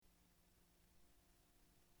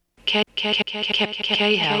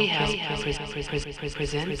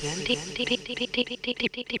presents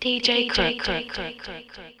DJ Crookone.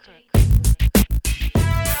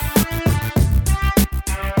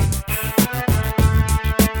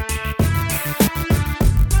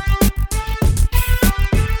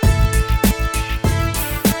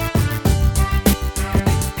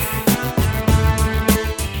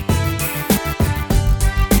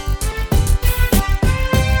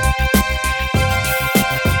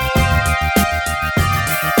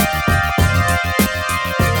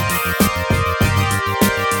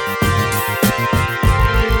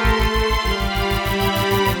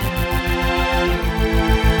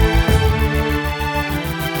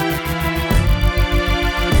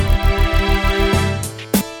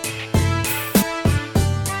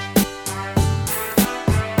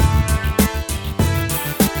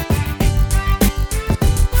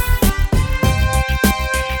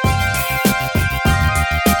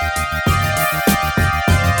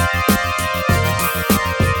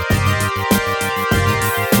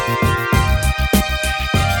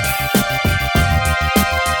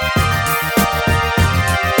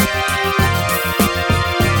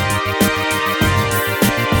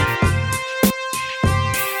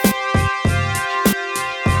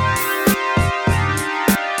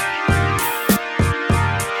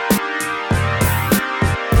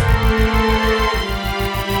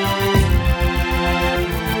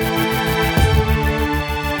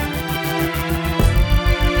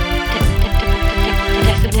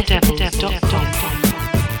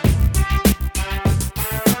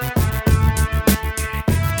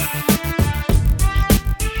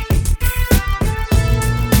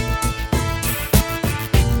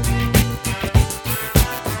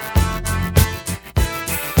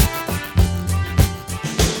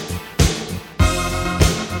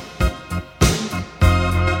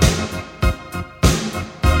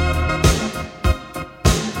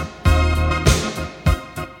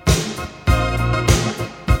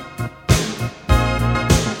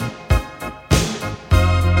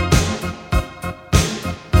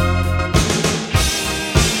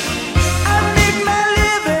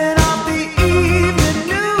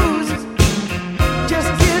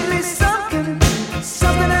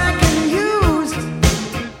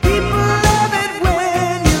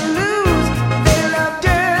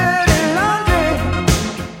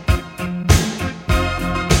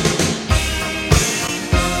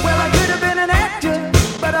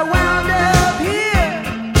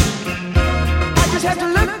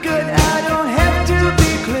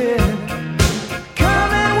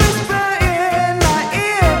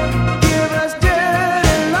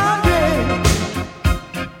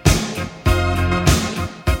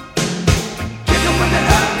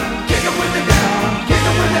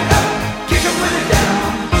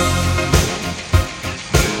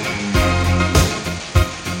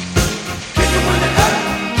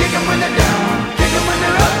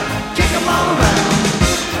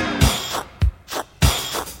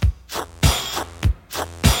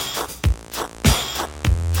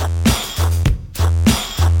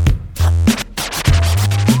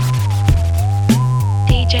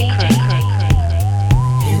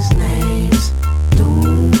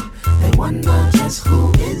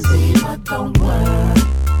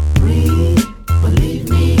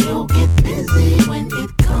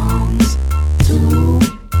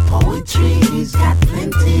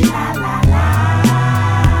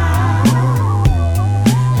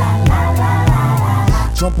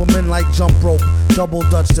 Double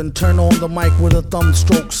Dutch, then turn on the mic with a thumb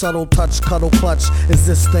stroke, subtle touch, cuddle clutch. Is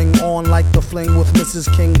this thing on like the fling with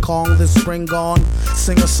Mrs. King Kong this spring gone?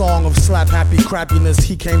 Sing a song of slap happy crappiness.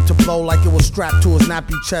 He came to blow like it was strapped to his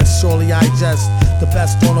nappy chest. Surely I jest, the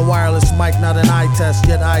best on a wireless mic, not an eye test,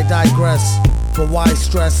 yet I digress. But why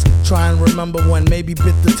stress? Try and remember when maybe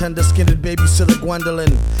bit the tender-skinned babysitter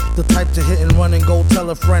Gwendolyn. The type to hit and run and go tell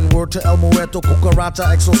a friend. Word to El Muerto,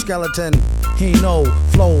 cucaracha, exoskeleton. He know,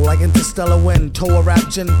 flow like interstellar wind. Toe a rap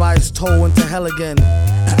gin by his toe into hell again.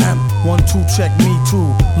 1, 2, check me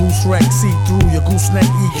too. Loose wreck, see through your gooseneck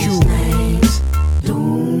EQ. His name's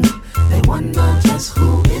Doom. They wonder just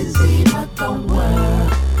who is he, but don't worry.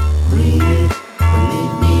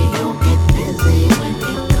 Believe me, he'll get busy when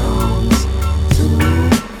it comes to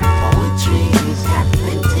poetry. He's got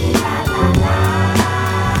plenty, la la la.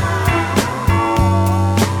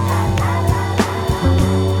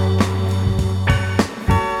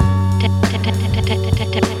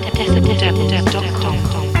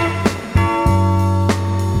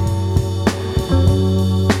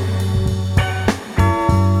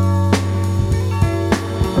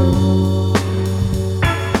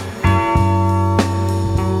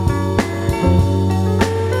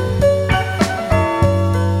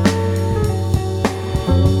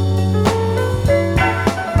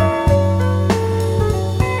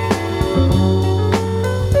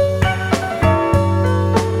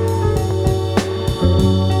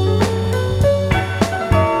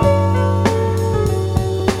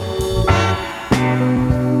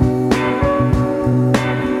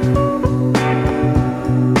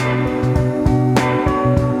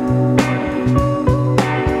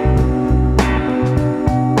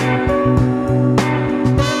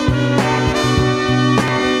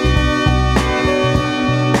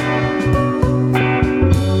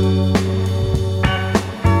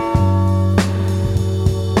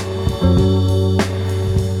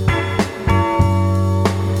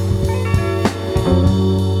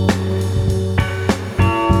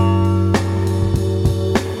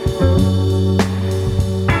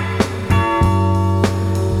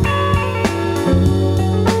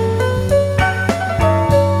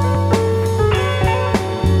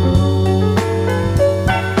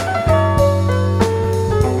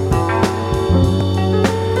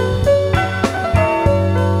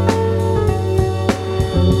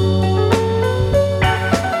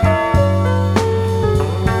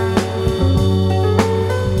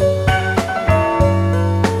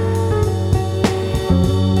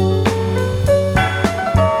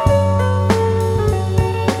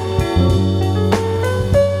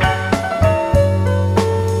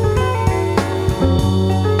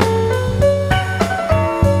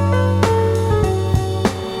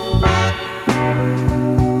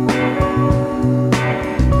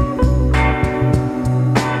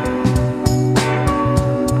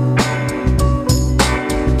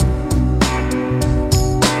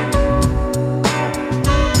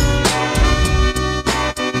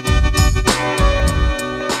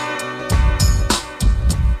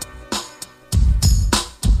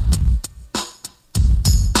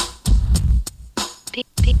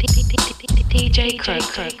 DJ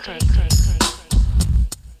Crook.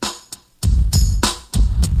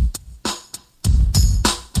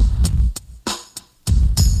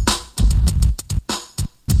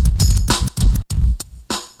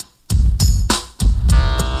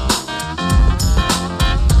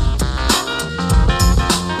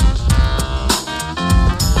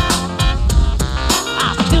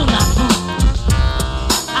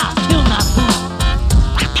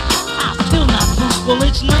 Well,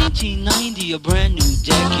 it's 1990, a brand new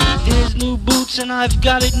decade. There's new boots and I've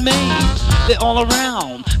got it made. They're all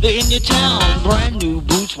around, they're in your town. Brand new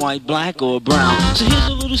boots, white, black, or brown. So here's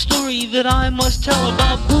a little story that I must tell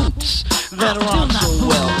about boots that rock so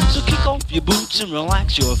well. So kick off your boots and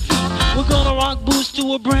relax your feet. We're gonna rock boots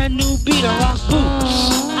to a brand new beat. I rock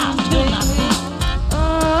boots.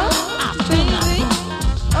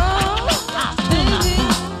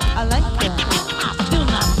 I like that.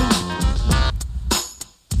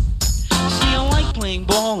 Playing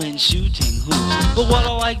ball and shooting hoops, but what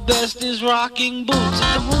I like best is rocking boots. It's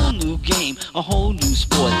a whole new game, a whole new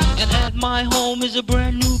sport, and at my home is a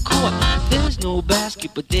brand new court. There's no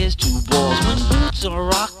basket, but there's two balls. When boots are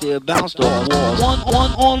rocked, they're bounced off walls.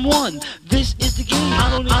 One on one, this is the game.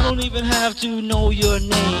 I don't even have to know your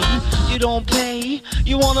name. You don't pay,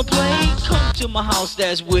 you wanna play? Come to my house,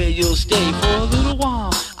 that's where you'll stay for a little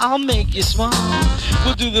while. I'll make you smile.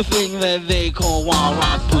 We'll do the thing that they call wild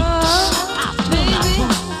rock boots. Baby,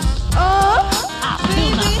 oh,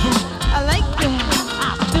 baby, I like that.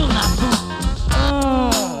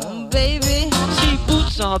 Oh, baby. See,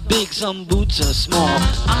 boots are big, some boots are small.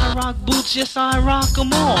 I rock boots, yes, I rock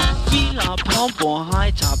them all. Feet are pump or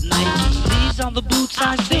high top Nike. These are the boots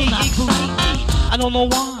I say excite me. I don't know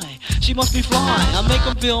why. She must be fly. I make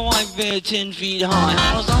them feel like they're 10 feet high.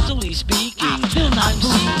 Horizontally speaking, I'm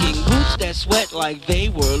seeking boots that sweat like they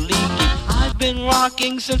were leaking. I've been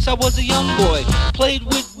rocking since I was a young boy. Played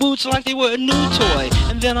with boots like they were a new toy.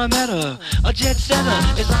 And then I met her, a jet setter.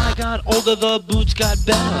 As I got older, the boots got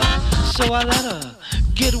better. So I let her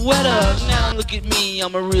get wetter. Now look at me,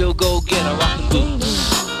 I'm a real go-getter, rocking boots.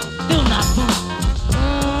 Feel my boots.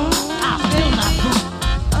 I feel my boots.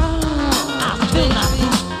 I feel my boots.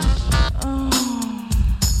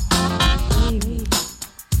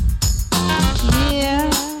 Yeah,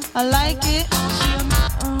 I like it.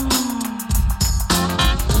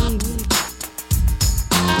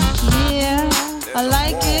 Yeah, I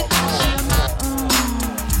like it.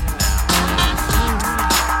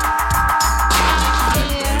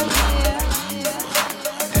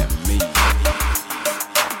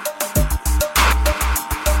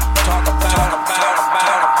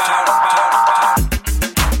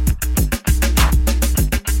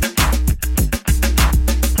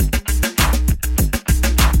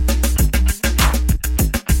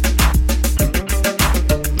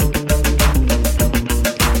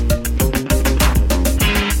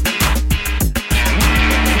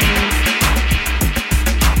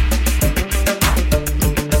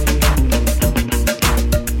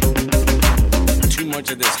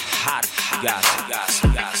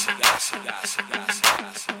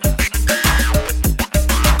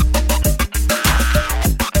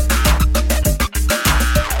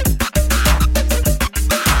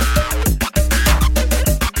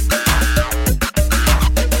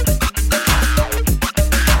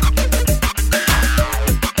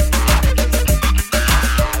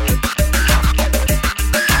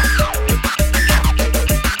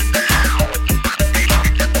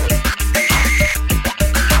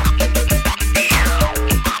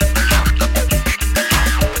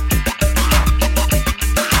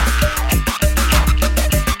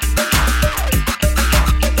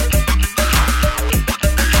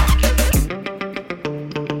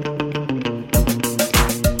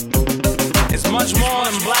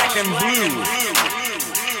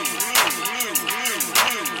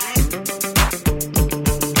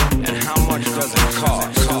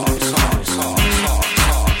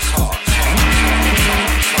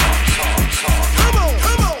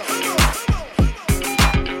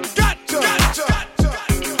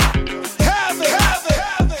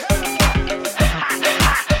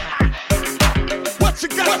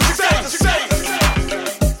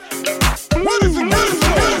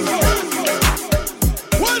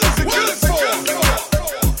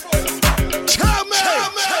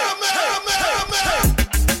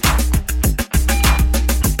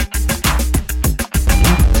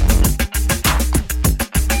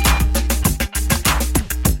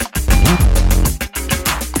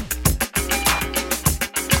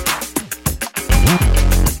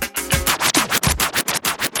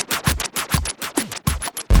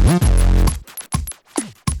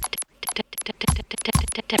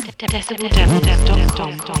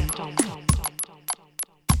 DevilCast.com.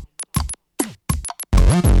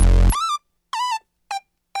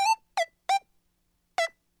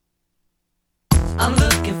 I'm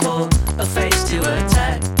looking for a face to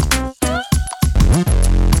attack.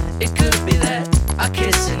 It could be that I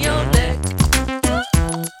kiss in your neck.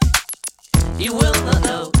 You will not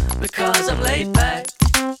know because I'm laid back.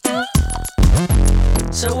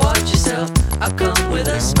 So watch yourself, I'll come with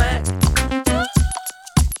a smack.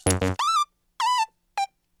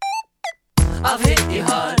 I've hit you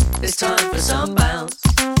hard, it's time for some bounce.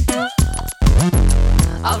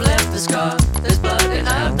 I've left the scar, there's blood in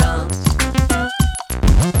our dance.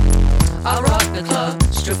 I'll rock the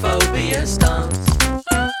claustrophobia stance.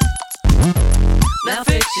 Now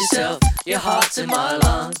fix yourself, your heart's in my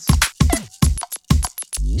lungs.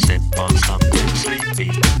 Sip on something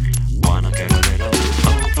sleepy. Wanna get a little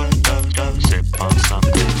overdose. Sip on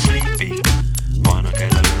something sleepy. Wanna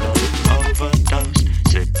get a little overdose.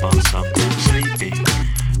 Sip on something sleepy.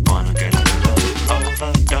 Wanna get a little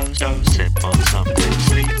overdose. Sip on something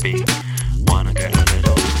sleepy. Wanna get a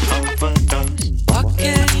little overdose. What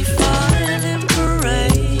can you find in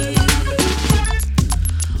parade?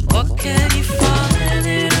 What can you find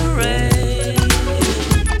in a raid?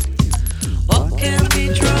 What can be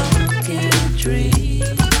drunk in a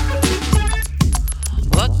dream?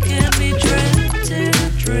 What can be dreamt in a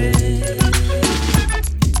dream?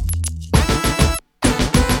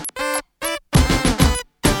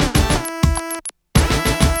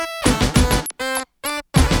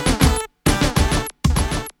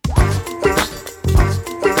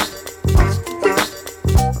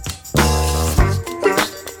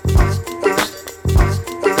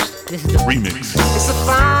 This is the remix. It's a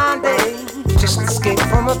fine day, just escaped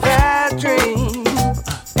from a bad dream.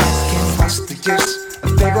 Asking what's the use of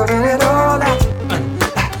figuring it all out.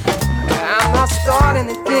 I'm not starting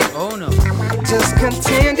again. Oh no. Just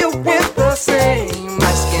continue with the same.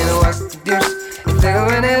 Asking what's the use of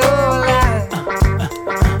figuring it all out.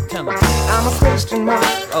 Tell me. I'm a question mark.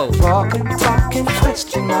 Oh. Walking, talking,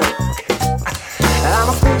 question mark. I'm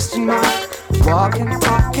a question mark. Walking,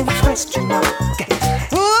 talking, question mark.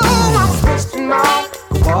 Ooh, I'm a question mark.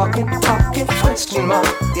 Walking, talking, question mark.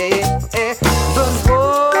 Yeah, yeah. But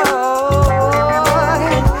what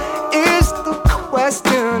is the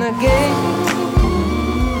question again?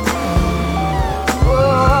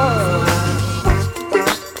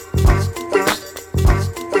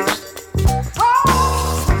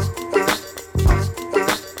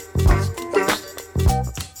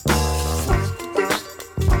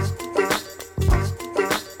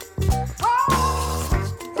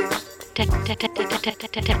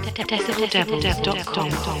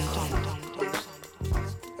 DevilCast.com.